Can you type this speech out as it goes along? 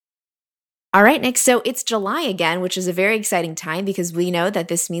All right, Nick. So it's July again, which is a very exciting time because we know that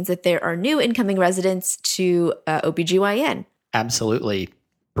this means that there are new incoming residents to OBGYN. Absolutely.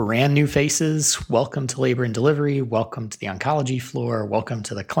 Brand new faces. Welcome to labor and delivery. Welcome to the oncology floor. Welcome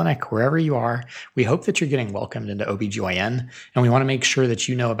to the clinic, wherever you are. We hope that you're getting welcomed into OBGYN, and we want to make sure that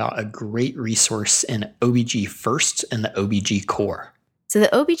you know about a great resource in OBG First and the OBG Core. So the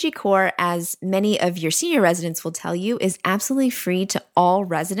OBG Core, as many of your senior residents will tell you, is absolutely free to all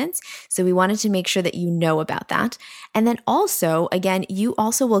residents. So we wanted to make sure that you know about that. And then also, again, you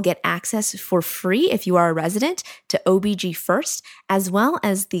also will get access for free if you are a resident to OBG First, as well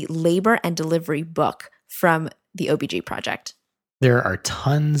as the labor and delivery book from the OBG project. There are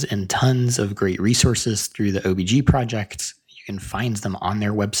tons and tons of great resources through the OBG project. You can find them on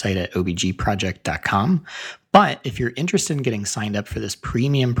their website at obgproject.com. But if you're interested in getting signed up for this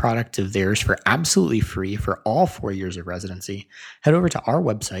premium product of theirs for absolutely free for all 4 years of residency, head over to our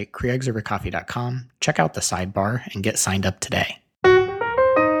website, creegsovercoffee.com, check out the sidebar, and get signed up today.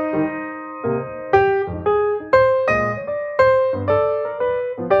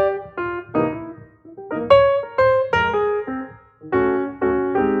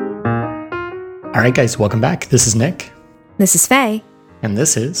 All right, guys, welcome back. This is Nick. This is Faye. And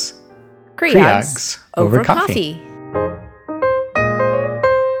this is Creogs over coffee.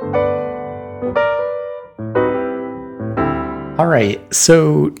 All right,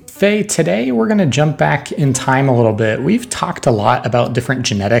 so Faye, today we're going to jump back in time a little bit. We've talked a lot about different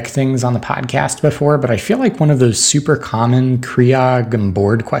genetic things on the podcast before, but I feel like one of those super common Creog and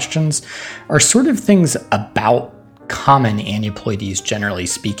board questions are sort of things about common aneuploidies, generally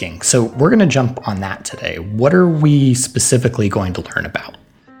speaking. So we're going to jump on that today. What are we specifically going to learn about?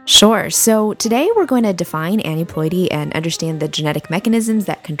 Sure. So today we're going to define aneuploidy and understand the genetic mechanisms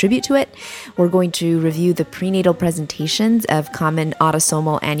that contribute to it. We're going to review the prenatal presentations of common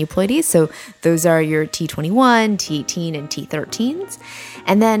autosomal aneuploidies. So those are your T21, T18, and T13s.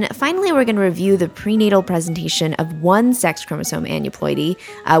 And then finally, we're going to review the prenatal presentation of one sex chromosome aneuploidy,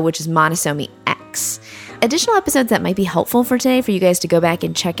 which is monosomy X. Additional episodes that might be helpful for today for you guys to go back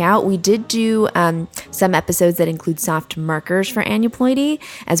and check out. We did do some episodes that include soft markers for aneuploidy,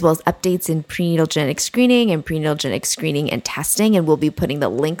 as well as updates in prenatal genetic screening and testing, and we'll be putting the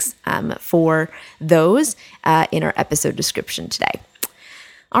links for those in our episode description today.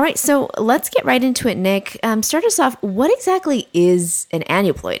 All right, so let's get right into it, Nick. Start us off. What exactly is an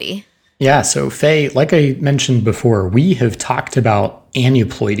aneuploidy? Yeah, so Faye, like I mentioned before, we have talked about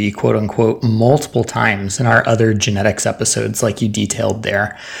aneuploidy, quote unquote, multiple times in our other genetics episodes, like you detailed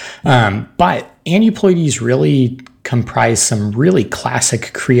there. But aneuploidies really comprise some really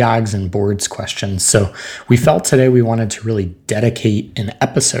classic Creogs and boards questions. So we felt today we wanted to really dedicate an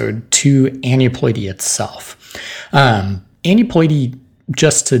episode to aneuploidy itself. Aneuploidy,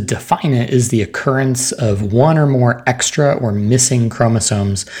 just to define it, is the occurrence of one or more extra or missing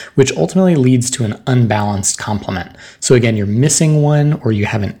chromosomes, which ultimately leads to an unbalanced complement. So again, you're missing one or you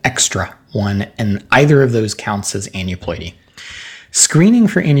have an extra one, and either of those counts as aneuploidy. Screening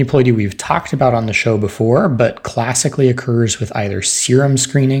for aneuploidy we've talked about on the show before, but classically occurs with either serum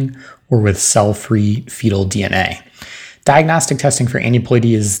screening or with cell-free fetal DNA. Diagnostic testing for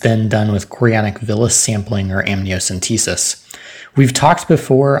aneuploidy is then done with chorionic villus sampling or amniocentesis. We've talked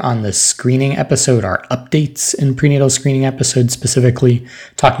before on the screening episode, our updates in prenatal screening episode specifically,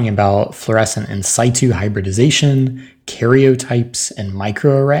 talking about fluorescent in situ hybridization, karyotypes, and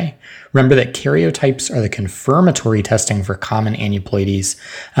microarray. Remember that karyotypes are the confirmatory testing for common aneuploidies.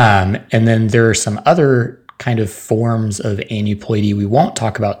 And then there are some other kind of forms of aneuploidy we won't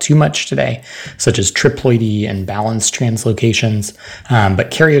talk about too much today, such as triploidy and balanced translocations,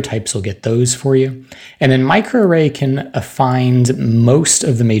 but karyotypes will get those for you. And then microarray can find most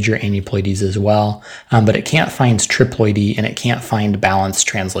of the major aneuploidies as well, but it can't find triploidy and it can't find balanced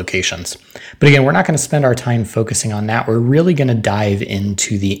translocations. But again, we're not going to spend our time focusing on that. We're really going to dive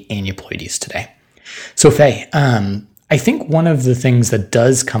into the aneuploidies today. So Faye, I think one of the things that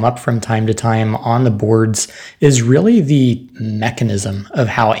does come up from time to time on the boards is really the mechanism of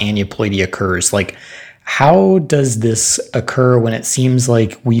how aneuploidy occurs. Like, how does this occur when it seems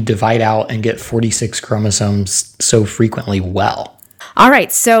like we divide out and get 46 chromosomes so frequently well? All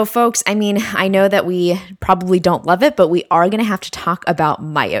right. So folks, I know that we probably don't love it, but we are going to have to talk about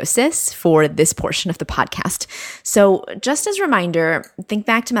meiosis for this portion of the podcast. So just as a reminder, think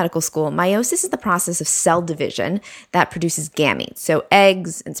back to medical school. Meiosis is the process of cell division that produces gametes, so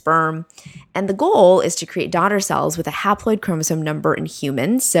eggs and sperm. And the goal is to create daughter cells with a haploid chromosome number in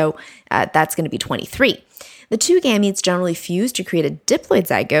humans. So that's going to be 23. The two gametes generally fuse to create a diploid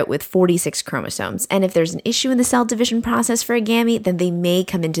zygote with 46 chromosomes. And if there's an issue in the cell division process for a gamete, then they may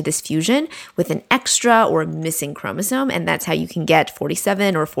come into this fusion with an extra or missing chromosome, and that's how you can get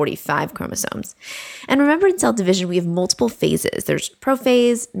 47 or 45 chromosomes. And remember, in cell division, we have multiple phases. There's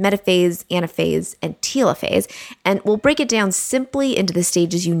prophase, metaphase, anaphase, and telophase, and we'll break it down simply into the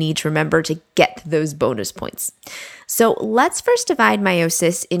stages you need to remember to get those bonus points. So let's first divide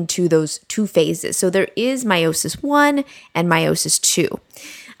meiosis into those two phases. So there is meiosis 1 and meiosis 2.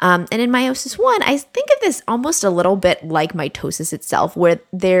 And in meiosis 1, I think of this almost a little bit like mitosis itself, where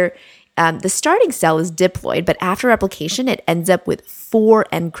the starting cell is diploid, but after replication, it ends up with 4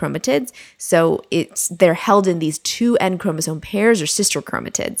 N chromatids. So they're held in these 2 N chromosome pairs or sister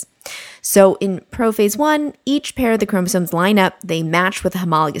chromatids. So in prophase 1, each pair of the chromosomes line up, they match with a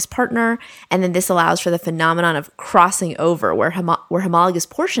homologous partner, and then this allows for the phenomenon of crossing over, where homologous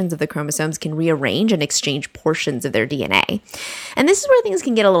portions of the chromosomes can rearrange and exchange portions of their DNA. And this is where things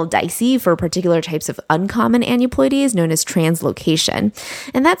can get a little dicey for particular types of uncommon aneuploidies known as translocation.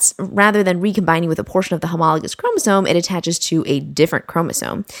 And that's rather than recombining with a portion of the homologous chromosome, it attaches to a different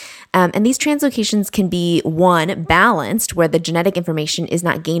chromosome. And these translocations can be, one, balanced, where the genetic information is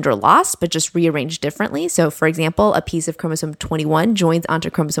not gained or lost, but just rearranged differently. So, for example, a piece of chromosome 21 joins onto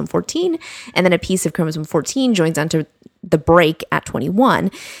chromosome 14, and then a piece of chromosome 14 joins onto the break at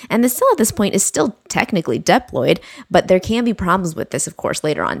 21. And the cell at this point is still technically diploid, but there can be problems with this, of course,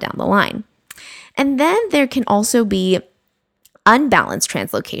 later on down the line. And then there can also be unbalanced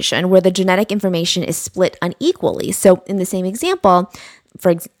translocation, where the genetic information is split unequally. So in the same example,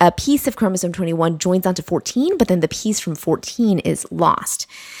 for a piece of chromosome 21 joins onto 14, but then the piece from 14 is lost.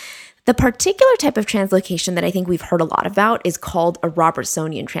 The particular type of translocation that I think we've heard a lot about is called a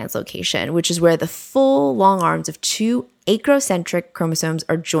Robertsonian translocation, which is where the full long arms of 2 acrocentric chromosomes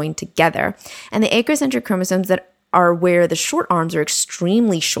are joined together. And the acrocentric chromosomes that are where the short arms are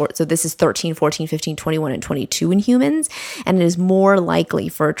extremely short. So this is 13, 14, 15, 21, and 22 in humans. And it is more likely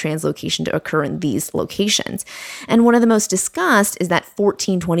for a translocation to occur in these locations. And one of the most discussed is that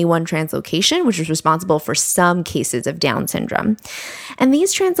 14-21 translocation, which is responsible for some cases of Down syndrome. And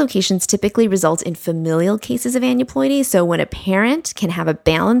these translocations typically result in familial cases of aneuploidy. So when a parent can have a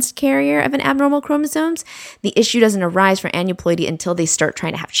balanced carrier of an abnormal chromosomes, the issue doesn't arise for aneuploidy until they start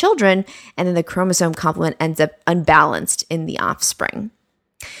trying to have children, and then the chromosome complement ends up unbalanced in the offspring.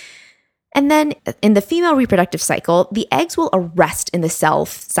 And then in the female reproductive cycle, the eggs will arrest in the cell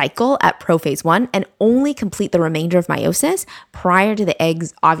cycle at prophase 1 and only complete the remainder of meiosis prior to the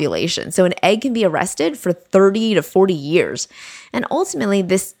egg's ovulation. So an egg can be arrested for 30 to 40 years. And ultimately,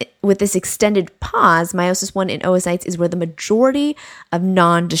 with this extended pause, meiosis 1 in oocytes is where the majority of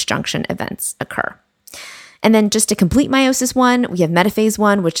non-disjunction events occur. And then just to complete meiosis 1, we have metaphase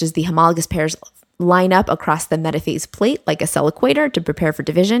 1, which is the homologous pairs line up across the metaphase plate like a cell equator to prepare for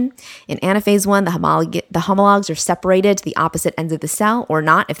division. In anaphase 1, the homologs are separated to the opposite ends of the cell, or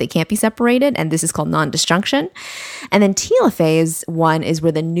not if they can't be separated, and this is called non-disjunction. And then telophase 1 is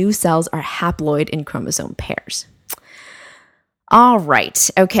where the new cells are haploid in chromosome pairs. All right,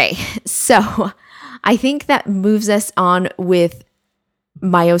 okay, so I think that moves us on with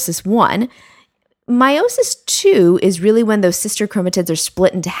meiosis 1. Meiosis 2 is really when those sister chromatids are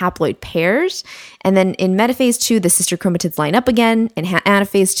split into haploid pairs. And then in metaphase 2, the sister chromatids line up again. In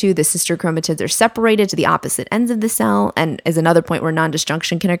anaphase 2, the sister chromatids are separated to the opposite ends of the cell, and is another point where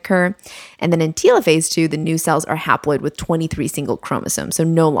non-disjunction can occur. And then in telophase 2, the new cells are haploid with 23 single chromosomes, so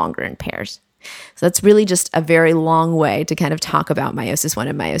no longer in pairs. So that's really just a very long way to kind of talk about meiosis 1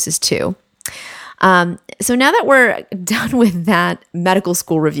 and meiosis 2. So now that we're done with that medical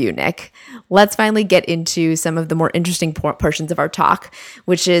school review, Nick, let's finally get into some of the more interesting portions of our talk,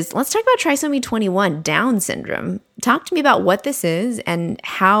 which is, let's talk about trisomy 21, Down syndrome. Talk to me about what this is and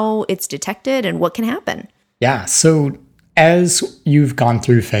how it's detected and what can happen. Yeah, so as you've gone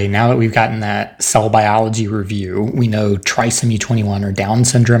through, Faye, now that we've gotten that cell biology review, we know trisomy 21 or Down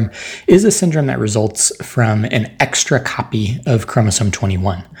syndrome is a syndrome that results from an extra copy of chromosome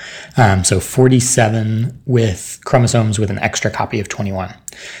 21. So 47 with chromosomes with an extra copy of 21.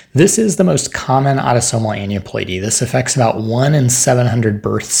 This is the most common autosomal aneuploidy. This affects about 1 in 700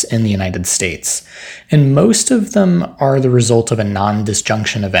 births in the United States. And most of them are the result of a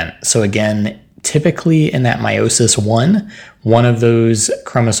non-disjunction event. So again, typically in that meiosis 1, one of those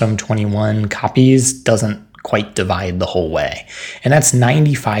chromosome 21 copies doesn't quite divide the whole way. And that's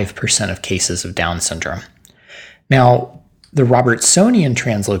 95% of cases of Down syndrome. Now, the Robertsonian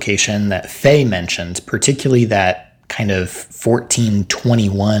translocation that Faye mentioned, particularly that kind of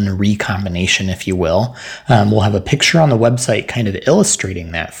 14-21 recombination, if you will. We'll have a picture on the website kind of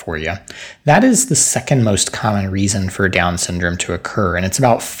illustrating that for you. That is the second most common reason for Down syndrome to occur, and it's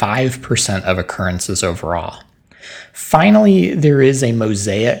about 5% of occurrences overall. Finally, there is a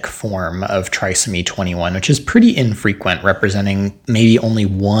mosaic form of trisomy 21, which is pretty infrequent, representing maybe only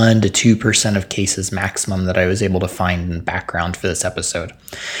 1 to 2% of cases maximum that I was able to find in background for this episode.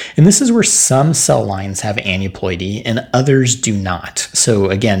 And this is where some cell lines have aneuploidy and others do not. So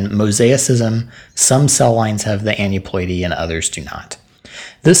again, mosaicism, some cell lines have the aneuploidy and others do not.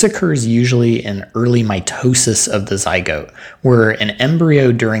 This occurs usually in early mitosis of the zygote, where an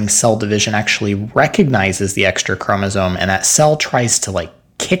embryo during cell division actually recognizes the extra chromosome and that cell tries to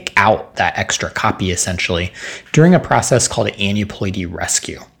kick out that extra copy essentially during a process called aneuploidy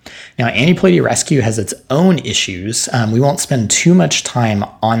rescue. Now, aneuploidy rescue has its own issues. We won't spend too much time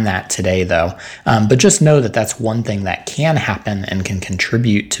on that today though, but just know that that's one thing that can happen and can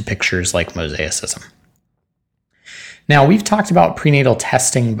contribute to pictures like mosaicism. Now, we've talked about prenatal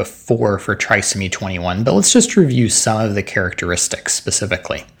testing before for trisomy 21, but let's just review some of the characteristics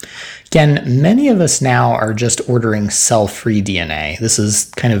specifically. Again, many of us now are just ordering cell-free DNA. This is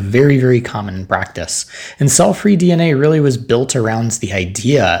kind of very, very common in practice. And cell-free DNA really was built around the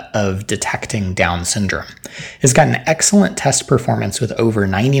idea of detecting Down syndrome. It's got an excellent test performance with over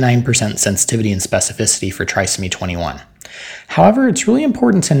 99% sensitivity and specificity for trisomy 21. However, it's really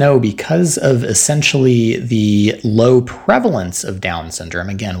important to know because of essentially the low prevalence of Down syndrome,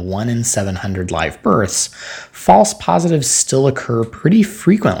 again, 1 in 700 live births, false positives still occur pretty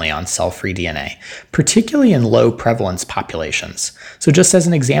frequently on cell-free DNA, particularly in low prevalence populations. So just as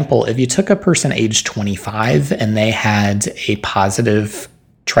an example, if you took a person aged 25 and they had a positive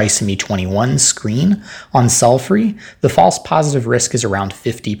trisomy 21 screen on cell-free, the false positive risk is around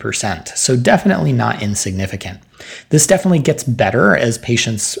 50%, so definitely not insignificant. This definitely gets better as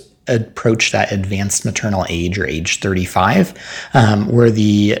patients approach that advanced maternal age or age 35, where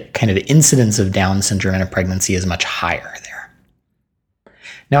the kind of incidence of Down syndrome in a pregnancy is much higher there.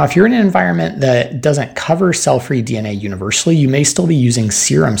 Now, if you're in an environment that doesn't cover cell-free DNA universally, you may still be using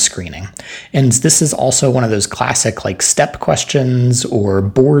serum screening. And this is also one of those classic STEP questions or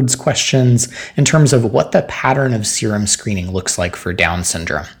boards questions in terms of what the pattern of serum screening looks like for Down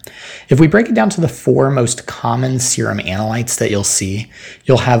syndrome. If we break it down to the 4 most common serum analytes that you'll see,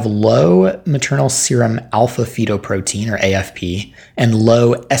 you'll have low maternal serum alpha-fetoprotein or AFP and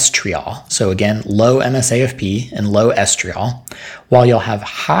low estriol. So again, low MSAFP and low estriol, while you'll have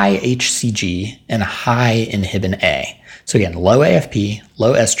high HCG and high inhibin A. So again, low AFP,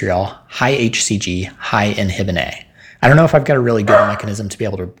 low estriol, high HCG, high inhibin A. I don't know if I've got a really good mechanism to be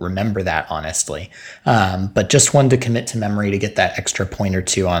able to remember that, honestly, but just wanted to commit to memory to get that extra point or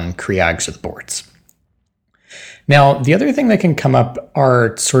two on Creogs or the boards. Now, the other thing that can come up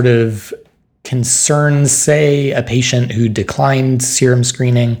are sort of concerns, say a patient who declined serum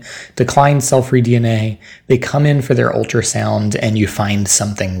screening, declined cell-free DNA, they come in for their ultrasound and you find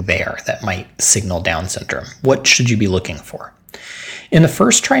something there that might signal Down syndrome. What should you be looking for? In the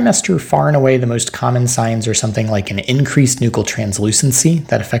first trimester, far and away, the most common signs are something like an increased nuchal translucency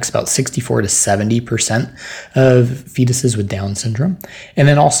that affects about 64 to 70% of fetuses with Down syndrome, and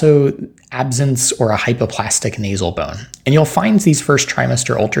then also absence or a hypoplastic nasal bone. And you'll find these first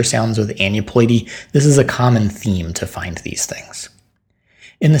trimester ultrasounds with aneuploidy. This is a common theme to find these things.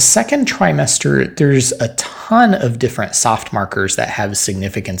 In the second trimester, there's a ton of different soft markers that have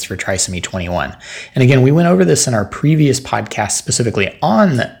significance for trisomy 21. And again, we went over this in our previous podcast specifically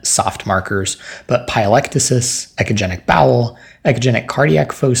on soft markers, but pyelectasis, echogenic bowel, echogenic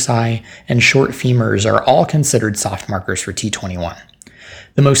cardiac foci, and short femurs are all considered soft markers for T21.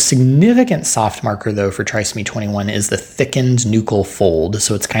 The most significant soft marker, though, for trisomy 21 is the thickened nuchal fold.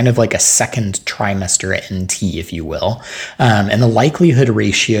 So it's kind of like a second trimester NT, if you will. And the likelihood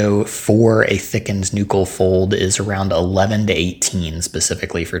ratio for a thickened nuchal fold is around 11 to 18,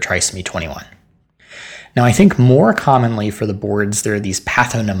 specifically for trisomy 21. Now, I think more commonly for the boards, there are these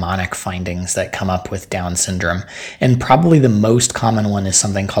pathognomonic findings that come up with Down syndrome. And probably the most common one is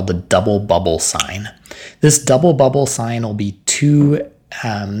something called the double bubble sign. This double bubble sign will be 2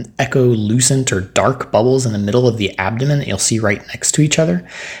 echolucent or dark bubbles in the middle of the abdomen that you'll see right next to each other.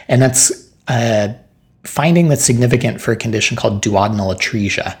 And that's a finding that's significant for a condition called duodenal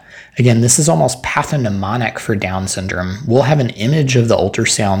atresia. Again, this is almost pathognomonic for Down syndrome. We'll have an image of the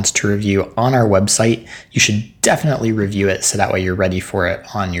ultrasounds to review on our website. You should definitely review it so that way you're ready for it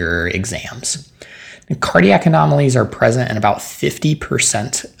on your exams. Cardiac anomalies are present in about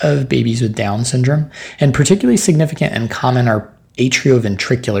 50% of babies with Down syndrome, and particularly significant and common are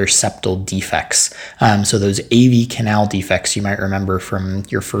atrioventricular septal defects. So those AV canal defects you might remember from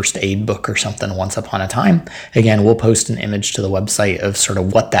your first aid book or something once upon a time. Again, we'll post an image to the website of sort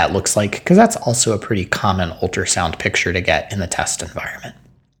of what that looks like, because that's also a pretty common ultrasound picture to get in the test environment.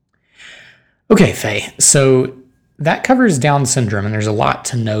 Okay, Faye, so that covers Down syndrome, and there's a lot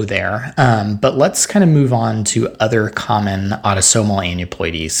to know there. But let's kind of move on to other common autosomal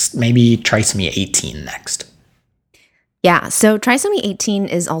aneuploidies, maybe trisomy 18 next. Yeah, so trisomy 18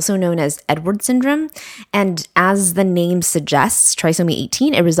 is also known as Edwards syndrome, and as the name suggests, trisomy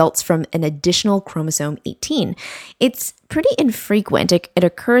 18, it results from an additional chromosome 18. It's pretty infrequent. It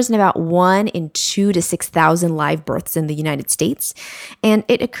occurs in about 1 in 2 to 6,000 live births in the United States, and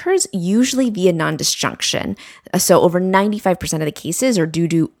it occurs usually via non-disjunction. So over 95% of the cases are due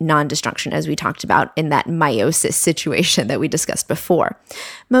to non-disjunction, as we talked about in that meiosis situation that we discussed before.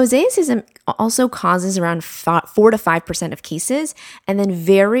 Mosaicism also causes around 4 to 5% of cases, and then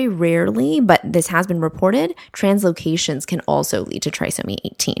very rarely, but this has been reported, translocations can also lead to trisomy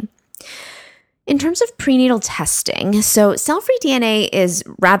 18. In terms of prenatal testing, so cell-free DNA is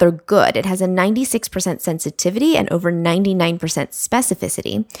rather good. It has a 96% sensitivity and over 99%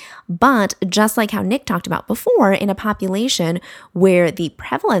 specificity. But just like how Nick talked about before, in a population where the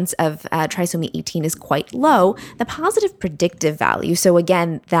prevalence of trisomy 18 is quite low, the positive predictive value, so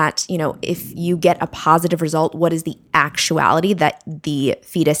again, that, if you get a positive result, what is the actuality that the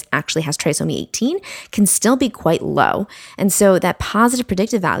fetus actually has trisomy 18, can still be quite low. And so that positive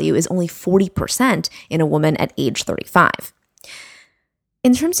predictive value is only 40% in a woman at age 35.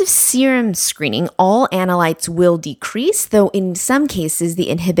 In terms of serum screening, all analytes will decrease, though in some cases the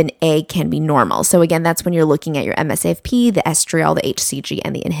inhibin A can be normal. So again, that's when you're looking at your MSAFP, the estriol, the HCG,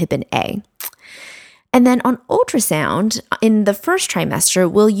 and the inhibin A. And then on ultrasound, in the first trimester,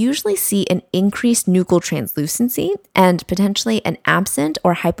 we'll usually see an increased nuchal translucency and potentially an absent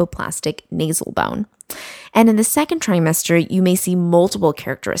or hypoplastic nasal bone. And in the second trimester, you may see multiple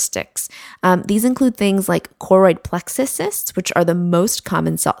characteristics. These include things like choroid plexus cysts, which are the most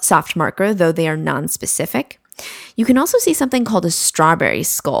common soft marker, though they are nonspecific. You can also see something called a strawberry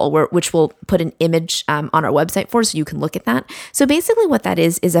skull, which we'll put an image on our website for, so you can look at that. So basically what that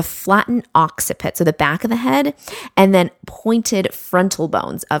is a flattened occiput, so the back of the head, and then pointed frontal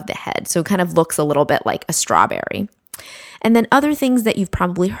bones of the head. So it kind of looks a little bit like a strawberry. And then other things that you've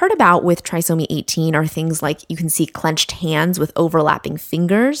probably heard about with trisomy 18 are things like you can see clenched hands with overlapping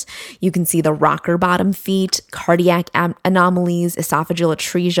fingers. You can see the rocker bottom feet, cardiac anomalies, esophageal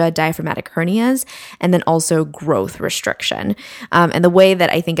atresia, diaphragmatic hernias, and then also growth restriction. And the way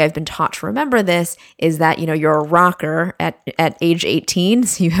that I think I've been taught to remember this is that, you're a rocker at age 18,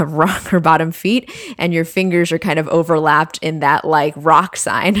 so you have rocker bottom feet, and your fingers are kind of overlapped in that like rock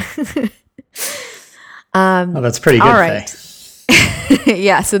sign. That's pretty good. All right.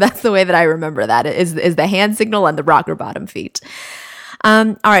 Yeah, so that's the way that I remember that is the hand signal and the rocker bottom feet.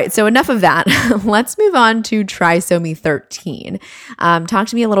 All right, so enough of that. Let's move on to trisomy 13. Talk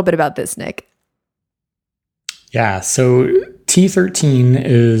to me a little bit about this, Nick. Yeah, so T13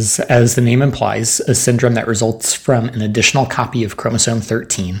 is, as the name implies, a syndrome that results from an additional copy of chromosome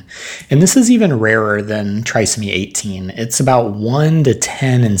 13. And this is even rarer than trisomy 18. It's about 1 to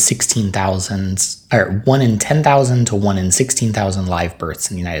 10 in 16,000, or 1 in 10,000 to 1 in 16,000 live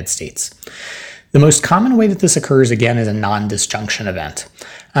births in the United States. The most common way that this occurs, again, is a non-disjunction event.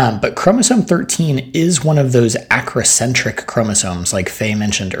 But chromosome 13 is one of those acrocentric chromosomes like Faye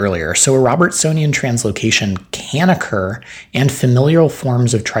mentioned earlier. So a Robertsonian translocation can occur, and familial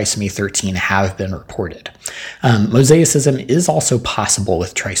forms of trisomy 13 have been reported. Mosaicism is also possible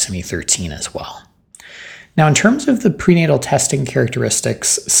with trisomy 13 as well. Now, in terms of the prenatal testing characteristics,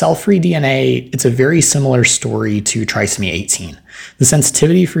 cell-free DNA, it's a very similar story to trisomy 18. The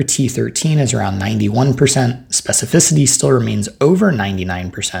sensitivity for T13 is around 91%, specificity still remains over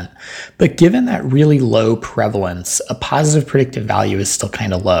 99%, but given that really low prevalence, a positive predictive value is still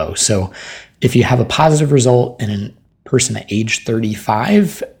kind of low. So if you have a positive result in a person at age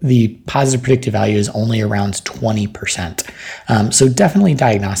 35, the positive predictive value is only around 20%. So definitely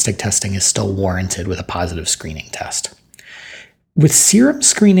diagnostic testing is still warranted with a positive screening test. With serum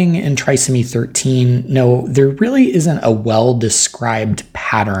screening in trisomy 13, no, there really isn't a well-described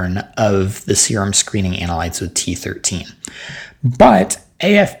pattern of the serum screening analytes with T13. But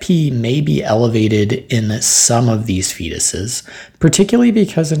AFP may be elevated in some of these fetuses, particularly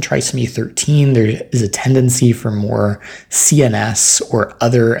because in trisomy 13, there is a tendency for more CNS or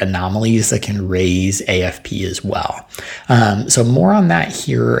other anomalies that can raise AFP as well. So more on that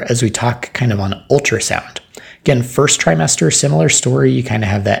here as we talk kind of on ultrasound. Again, first trimester, similar story. You kind of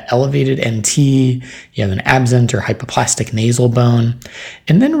have that elevated NT, you have an absent or hypoplastic nasal bone.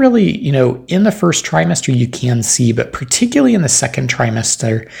 And then really, in the first trimester, you can see, but particularly in the second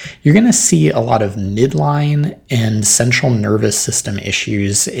trimester, you're going to see a lot of midline and central nervous system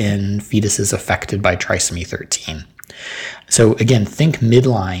issues in fetuses affected by trisomy 13. So again, think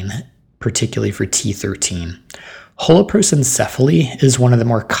midline, particularly for T13. Holoprosencephaly is one of the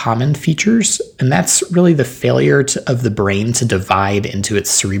more common features, and that's really the failure of the brain to divide into its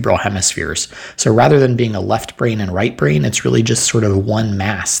cerebral hemispheres. So rather than being a left brain and right brain, it's really just sort of one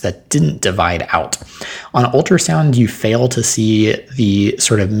mass that didn't divide out. On ultrasound, you fail to see the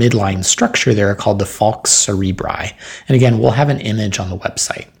sort of midline structure there called the falx cerebri. And again, we'll have an image on the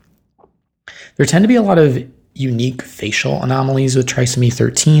website. There tend to be a lot of unique facial anomalies with trisomy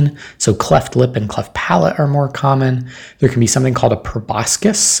 13. So cleft lip and cleft palate are more common. There can be something called a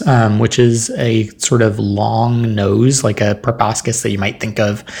proboscis, which is a sort of long nose, like a proboscis that you might think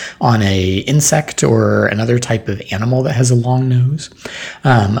of on a insect or another type of animal that has a long nose.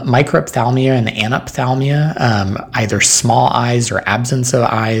 Microphthalmia and anophthalmia, either small eyes or absence of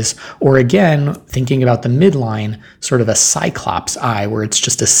eyes, or again, thinking about the midline, sort of a cyclops eye where it's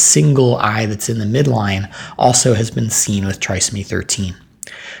just a single eye that's in the midline, also has been seen with trisomy 13.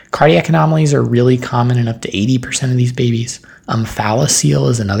 Cardiac anomalies are really common in up to 80% of these babies. Omphalocele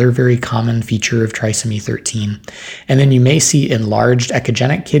is another very common feature of trisomy 13. And then you may see enlarged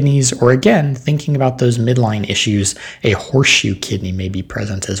echogenic kidneys, or again, thinking about those midline issues, a horseshoe kidney may be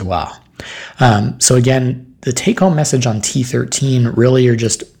present as well. So again, the take-home message on T13 really are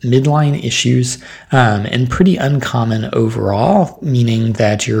just midline issues and pretty uncommon overall, meaning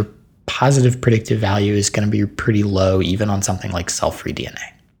that your positive predictive value is going to be pretty low even on something like cell-free DNA.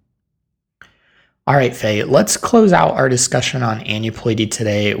 All right, Faye, let's close out our discussion on aneuploidy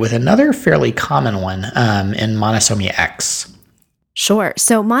today with another fairly common one in monosomy X. Sure.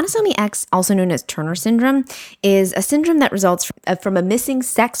 So monosomy X, also known as Turner syndrome, is a syndrome that results from a missing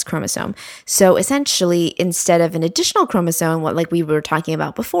sex chromosome. So essentially, instead of an additional chromosome, like we were talking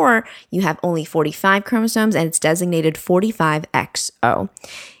about before, you have only 45 chromosomes and it's designated 45XO.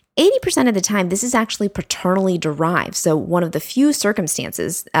 80% of the time, this is actually paternally derived, so one of the few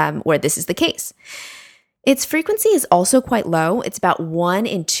circumstances where this is the case. Its frequency is also quite low. It's about 1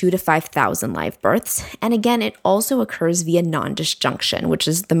 in 2 to 5,000 live births. And again, it also occurs via non-disjunction, which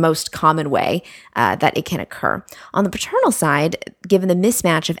is the most common way that it can occur. On the paternal side, given the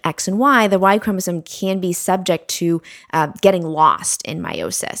mismatch of X and Y, the Y chromosome can be subject to getting lost in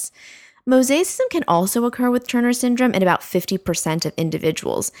meiosis. Mosaicism can also occur with Turner syndrome in about 50% of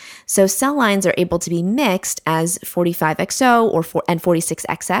individuals. So cell lines are able to be mixed as 45XO and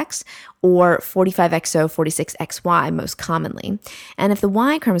 46XX, or 45XO, 46XY most commonly. And if the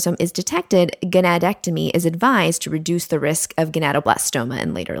Y chromosome is detected, gonadectomy is advised to reduce the risk of gonadoblastoma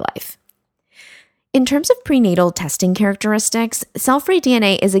in later life. In terms of prenatal testing characteristics, cell-free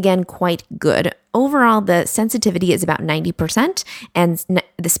DNA is again quite good. Overall, the sensitivity is about 90% and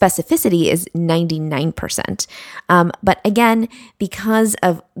the specificity is 99%. But again, because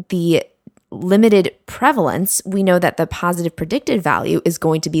of the limited prevalence, we know that the positive predicted value is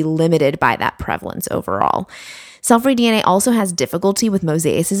going to be limited by that prevalence overall. Cell-free DNA also has difficulty with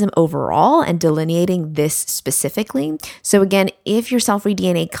mosaicism overall and delineating this specifically. So again, if your cell-free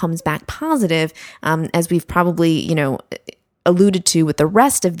DNA comes back positive, as we've probably, alluded to with the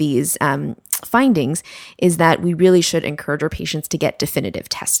rest of these findings, is that we really should encourage our patients to get definitive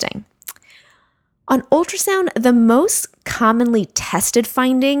testing. On ultrasound, the most commonly tested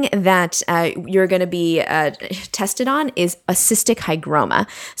finding that you're going to be tested on is a cystic hygroma.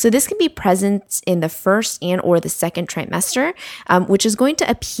 So this can be present in the first and or the second trimester, which is going to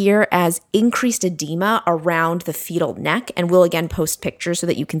appear as increased edema around the fetal neck. And we'll again post pictures so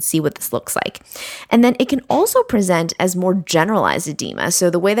that you can see what this looks like. And then it can also present as more generalized edema. So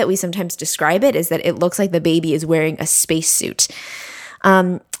the way that we sometimes describe it is that it looks like the baby is wearing a spacesuit.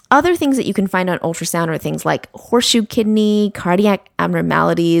 Other things that you can find on ultrasound are things like horseshoe kidney, cardiac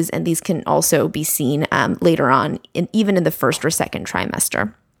abnormalities, and these can also be seen later on, even in the first or second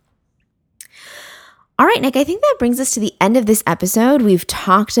trimester. All right, Nick, I think that brings us to the end of this episode. We've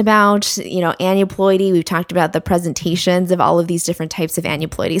talked about, aneuploidy. We've talked about the presentations of all of these different types of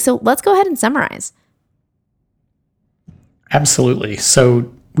aneuploidy. So let's go ahead and summarize. Absolutely.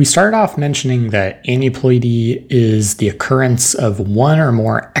 So we started off mentioning that aneuploidy is the occurrence of one or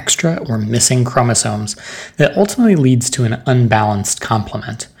more extra or missing chromosomes that ultimately leads to an unbalanced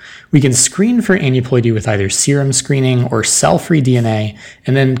complement. We can screen for aneuploidy with either serum screening or cell-free DNA,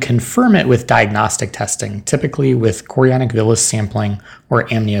 and then confirm it with diagnostic testing, typically with chorionic villus sampling or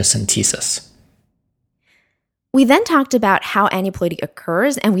amniocentesis. We then talked about how aneuploidy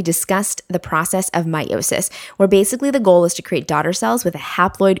occurs, and we discussed the process of meiosis, where basically the goal is to create daughter cells with a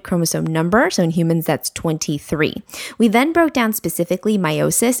haploid chromosome number. So in humans, that's 23. We then broke down specifically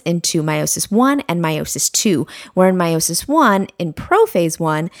meiosis into meiosis 1 and meiosis 2, where in meiosis 1, in prophase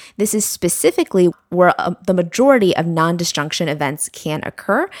 1, this is specifically where the majority of non-disjunction events can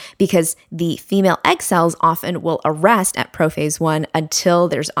occur because the female egg cells often will arrest at prophase 1 until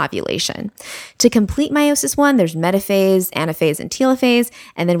there's ovulation. To complete meiosis 1, there's metaphase, anaphase, and telophase,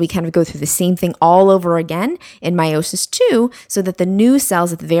 and then we kind of go through the same thing all over again in meiosis 2 so that the new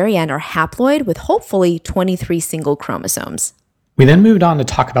cells at the very end are haploid with hopefully 23 single chromosomes. We then moved on to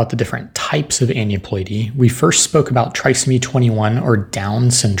talk about the different types of aneuploidy. We first spoke about trisomy 21 or Down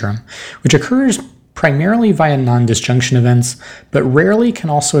syndrome, which occurs primarily via non-disjunction events, but rarely can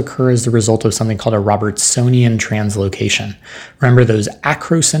also occur as the result of something called a Robertsonian translocation. Remember those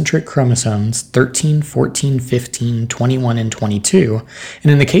acrocentric chromosomes 13, 14, 15, 21, and 22.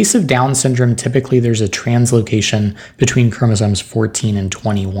 And in the case of Down syndrome, typically there's a translocation between chromosomes 14 and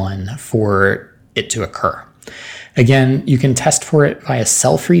 21 for it to occur. Again, you can test for it via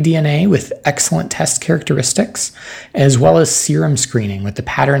cell-free DNA with excellent test characteristics, as well as serum screening, with the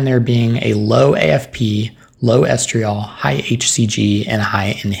pattern there being a low AFP, low estriol, high HCG, and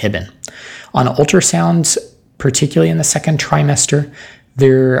high inhibin. On ultrasounds, particularly in the second trimester,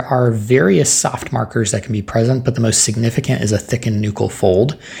 there are various soft markers that can be present, but the most significant is a thickened nuchal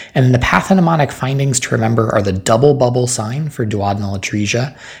fold. And then the pathognomonic findings to remember are the double bubble sign for duodenal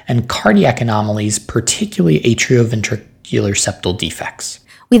atresia and cardiac anomalies, particularly atrioventricular septal defects.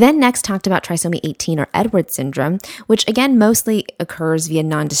 We then next talked about trisomy 18 or Edwards syndrome, which again mostly occurs via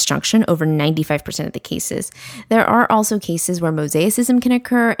non-disjunction over 95% of the cases. There are also cases where mosaicism can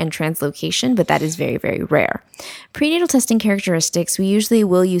occur and translocation, but that is very, very rare. Prenatal testing characteristics, we usually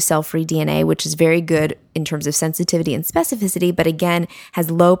will use cell-free DNA, which is very good in terms of sensitivity and specificity, but again,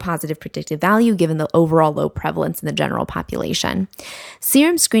 has low positive predictive value given the overall low prevalence in the general population.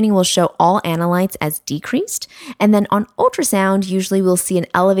 Serum screening will show all analytes as decreased, and then on ultrasound, usually we'll see an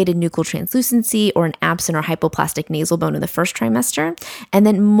elevated nuchal translucency or an absent or hypoplastic nasal bone in the first trimester, and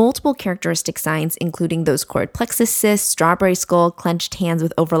then multiple characteristic signs, including those choroid plexus cysts, strawberry skull, clenched hands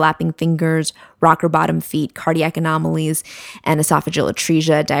with overlapping fingers, rocker bottom feet, cardiac anomalies, and esophageal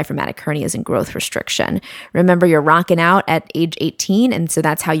atresia, diaphragmatic hernias, and growth restriction. Remember, you're rocking out at age 18, and so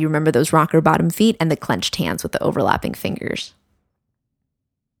that's how you remember those rocker bottom feet and the clenched hands with the overlapping fingers.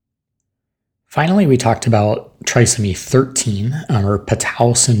 Finally, we talked about trisomy 13, or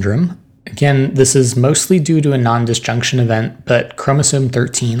Patau syndrome. Again, this is mostly due to a non-disjunction event, but chromosome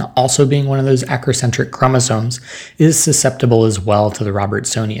 13, also being one of those acrocentric chromosomes, is susceptible as well to the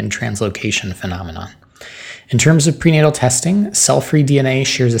Robertsonian translocation phenomenon. In terms of prenatal testing, cell-free DNA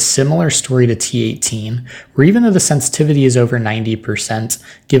shares a similar story to T18, where even though the sensitivity is over 90%,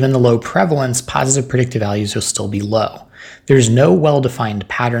 given the low prevalence, positive predictive values will still be low. There's no well-defined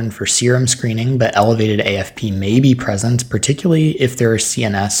pattern for serum screening, but elevated AFP may be present, particularly if there are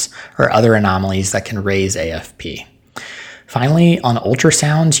CNS or other anomalies that can raise AFP. Finally, on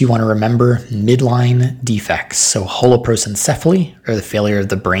ultrasounds, you want to remember midline defects, so holoprosencephaly, or the failure of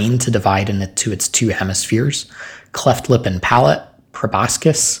the brain to divide into its two hemispheres, cleft lip and palate,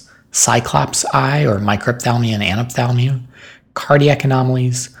 proboscis, cyclops eye, or microphthalmia and anophthalmia, cardiac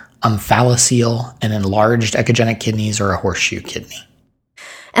anomalies, omphalocele, and enlarged echogenic kidneys or a horseshoe kidney.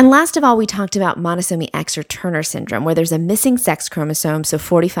 And last of all, we talked about monosomy X or Turner syndrome, where there's a missing sex chromosome, so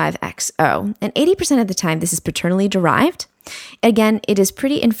 45XO. And 80% of the time, this is paternally derived. Again, it is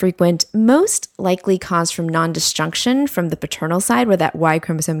pretty infrequent, most likely caused from non-disjunction from the paternal side where that Y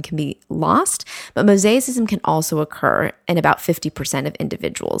chromosome can be lost, but mosaicism can also occur in about 50% of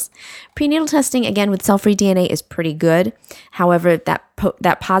individuals. Prenatal testing, again, with cell-free DNA is pretty good. However,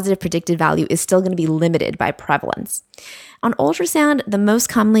 that positive predicted value is still going to be limited by prevalence. On ultrasound, the most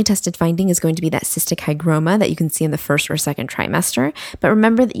commonly tested finding is going to be that cystic hygroma that you can see in the first or second trimester. But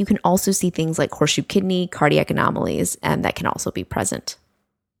remember that you can also see things like horseshoe kidney, cardiac anomalies, and that can also be present.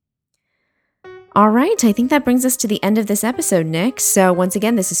 All right, I think that brings us to the end of this episode, Nick. So once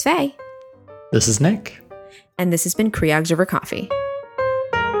again, this is Faye. This is Nick. And this has been Creogs Over Coffee.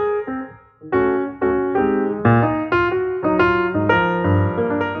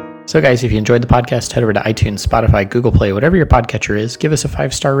 So guys, if you enjoyed the podcast, head over to iTunes, Spotify, Google Play, whatever your podcatcher is, give us a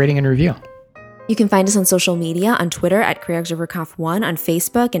 5-star rating and review. You can find us on social media, on Twitter at CreogsOverCoff1, on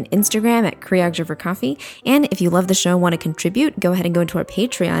Facebook and Instagram at CreogsOverCoffee. And if you love the show and want to contribute, go ahead and go into our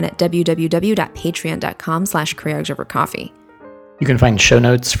Patreon at www.patreon.com/CreogsOverCoffee. You can find show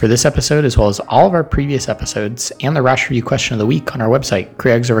notes for this episode, as well as all of our previous episodes, and the Rash Review question of the week on our website,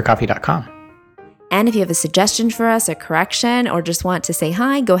 CreogsOverCoffee.com. And if you have a suggestion for us, a correction, or just want to say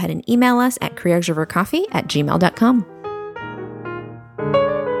hi, go ahead and email us at careerobservercoffee@gmail.com.